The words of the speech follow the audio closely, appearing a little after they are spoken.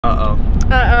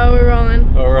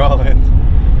rolling. Oh, we're rolling.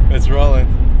 It's rolling.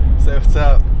 Say what's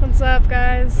up. What's up,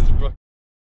 guys? It's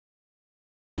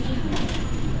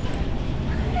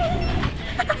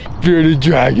Bearded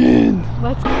Dragon.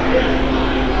 Let's go.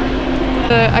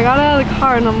 I got out of the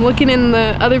car and I'm looking in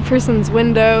the other person's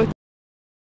window.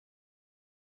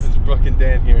 It's Brooke and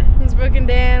Dan here. It's Brooke and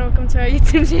Dan. Welcome to our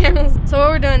YouTube channel. So what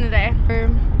we're doing today? We're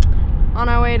on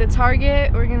our way to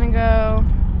Target. We're gonna go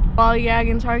lollygag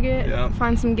in Target. Yep.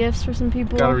 Find some gifts for some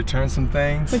people. Gotta return some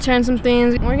things. Return some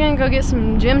things. We're gonna go get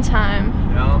some gym time.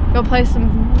 Yep.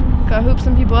 Go hoop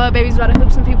some people up. Baby's about to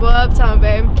hoop some people up. Tell me,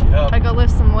 babe. Yep. Gotta go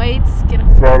lift some weights. Get a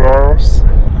fat ass.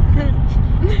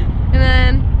 and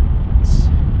then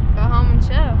go home and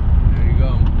chill. There you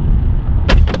go.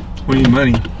 We need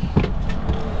money.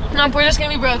 Nope, we're just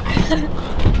gonna be broke.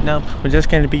 Nope, we're just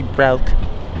gonna be broke.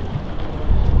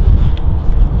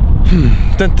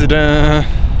 Dun, dun, dun.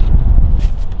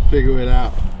 Figure it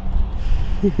out.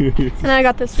 And I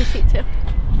got this receipt too.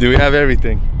 Do we have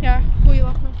everything? Yeah. Will you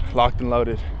lock my door? Locked and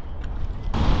loaded.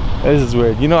 This is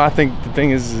weird. You know, I think the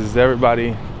thing is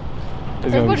everybody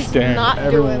is gonna be staring. Not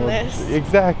doing this.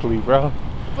 Exactly, bro.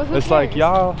 But who It's cares? like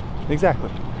y'all. Exactly.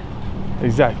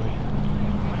 Exactly.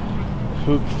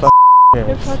 Who the Who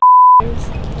cares? fuck cares?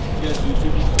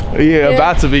 Yeah,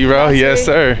 about to be, bro. About to Yes, be.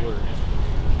 sir.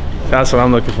 That's what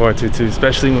I'm looking forward to too,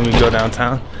 especially when we go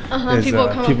downtown. Is,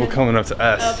 people coming up to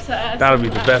us. That'll be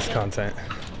the best content.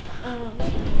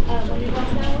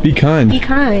 Be kind. Be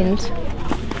kind.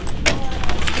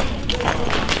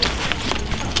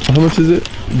 How much is it?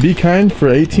 Be kind for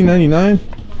 $18.99?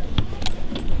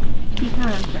 Be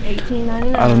kind for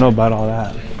 $18.99. I don't know about all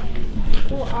that.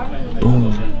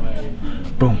 Boom.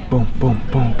 Boom, boom, boom,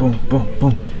 boom, boom, boom,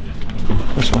 boom.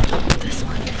 Which one? This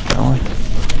one. That one?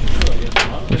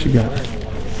 What you got?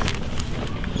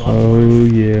 Oh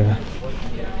yeah.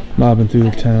 Mobbing through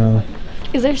the town.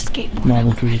 Is there skateboard?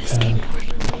 Mobbing through the town.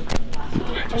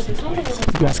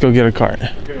 Let's go get a cart.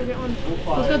 Go get one.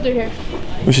 Let's go through here.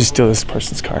 We should steal this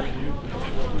person's cart.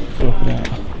 Open it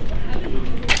out.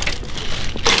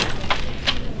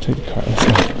 Take the cart. Let's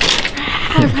go.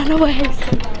 I ran away.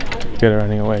 Get her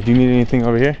running away. Do you need anything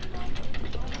over here?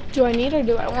 Do I need or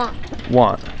do I want?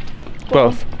 Want.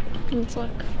 Both. Let's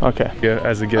look. Okay. Yeah,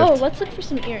 as a gift. Oh, let's look for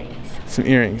some earrings. Some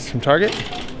earrings from Target?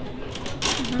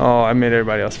 Oh, I made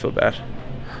everybody else feel bad.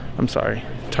 I'm sorry.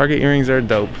 Target earrings are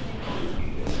dope.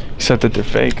 Except that they're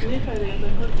fake.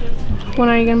 When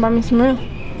are you gonna buy me some real?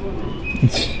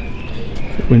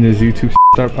 When does YouTube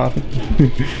start popping?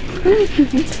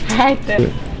 Right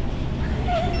there.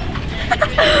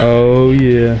 Oh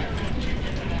yeah.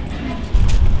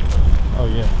 Oh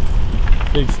yeah.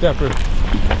 Big stepper.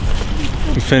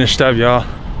 We finished up, y'all.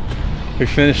 We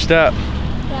finished up.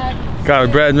 Got a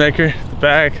bread maker. The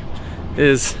bag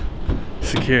is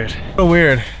secured. So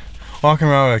weird walking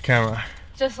around with a camera.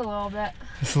 Just a little bit.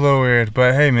 It's a little weird,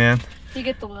 but hey man. You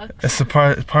get the look. It's a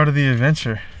part of the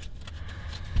adventure.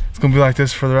 It's gonna be like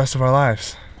this for the rest of our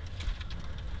lives.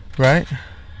 Right?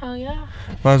 Oh yeah.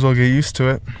 Might as well get used to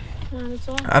it. Might as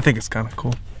well. I think it's kind of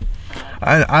cool.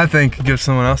 I think it gives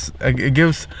someone else, it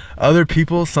gives other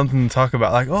people something to talk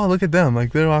about. Like, oh, look at them.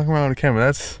 Like, they're walking around with a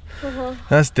camera.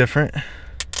 That's different.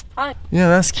 Yeah,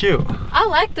 that's cute. I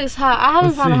like this hat. I haven't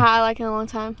Let's found a see. hat I like in a long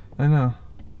time. I know.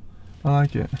 I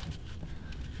like it.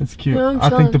 It's cute. Yeah, I'm I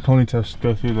think chilling. the ponytail should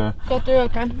go through the... Go through,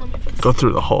 okay. Go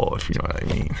through the hole, if you know what I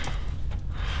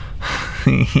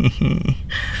mean.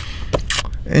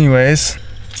 Anyways.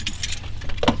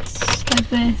 Like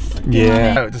this.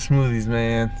 Yeah. The smoothies,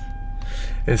 man.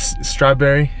 It's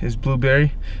strawberry, it's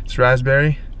blueberry, it's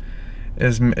raspberry,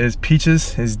 is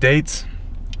peaches, is dates.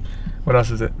 What else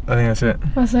is it? I think that's it.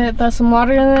 That's it. Throw some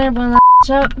water in there, blend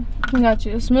that up. I got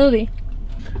you a smoothie.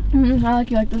 I like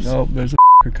you like this. Oh, there's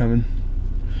a coming.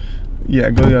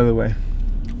 Yeah, go the other way.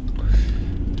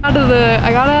 I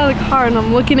got out of the car and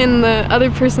I'm looking in the other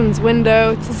person's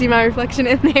window to see my reflection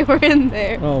and they were in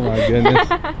there. Oh my goodness.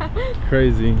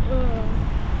 Crazy.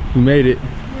 We made it.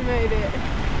 We made it.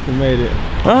 We made it.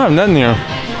 I don't have nothing here.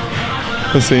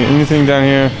 Let's see, anything down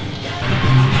here?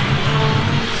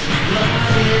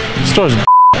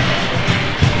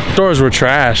 Stores were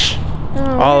trash.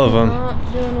 All of them.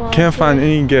 Can't find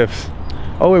any gifts.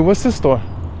 Oh wait, what's this store?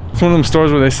 It's one of them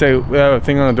stores where they say, they have a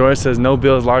thing on the door that says no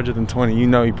bill is larger than 20. You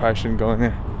know you probably shouldn't go in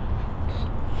there.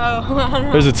 Oh, I don't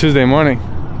know. There's a Tuesday morning.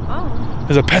 Oh.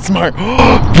 There's a PetSmart.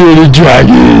 Bearded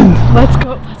Dragon. Let's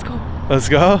go, let's go. Let's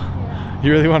go? Yeah.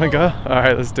 You really want to go? All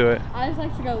right, let's do it. I just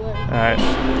like to go live. All right.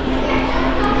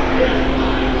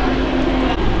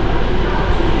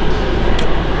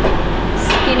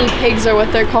 Skinny pigs are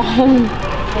what they're called.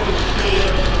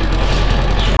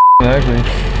 Ugly.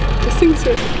 This thing's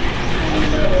so...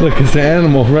 Look, it's the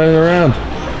animal running around.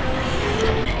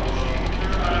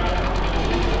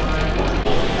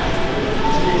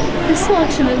 This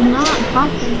selection is not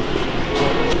popping.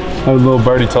 Oh, little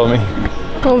birdie told me.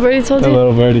 Little birdie told you? That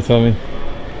little birdie told me.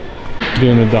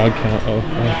 Doing the dog count. Oh,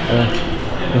 yeah.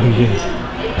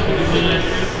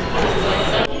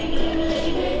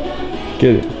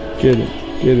 Get it, get it,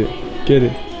 get it, get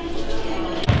it.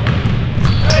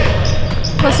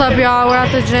 What's up, y'all? We're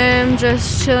at the gym,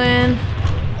 just chilling.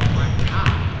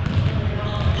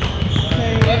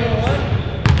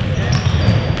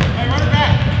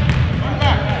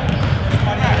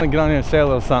 I'm gonna get on here and say a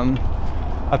little something.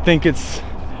 I think it's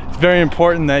very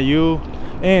important that you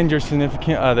and your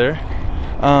significant other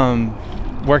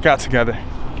work out together.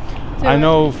 I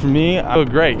know for me, I feel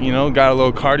great, you know, got a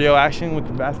little cardio action with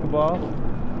the basketball,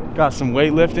 got some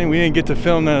weightlifting. We didn't get to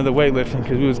film none of the weightlifting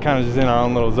because we was kind of just in our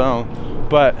own little zone.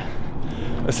 But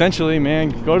essentially, man,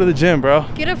 go to the gym, bro.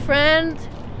 Get a friend,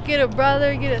 get a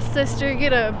brother, get a sister,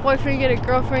 get a boyfriend, get a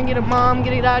girlfriend, get a mom,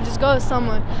 get a dad. Just go with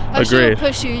someone. Actually, will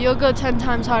push you. You'll go 10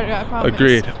 times harder, I promise.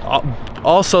 Agreed.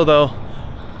 Also, though,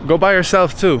 go by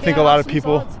yourself too. I think a lot of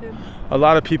people,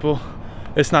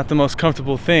 it's not the most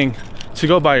comfortable thing to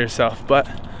go by yourself, but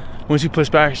once you push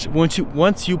past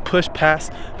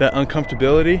that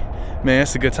uncomfortability, man,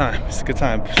 it's a good time. It's a good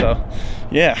time. So,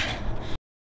 yeah.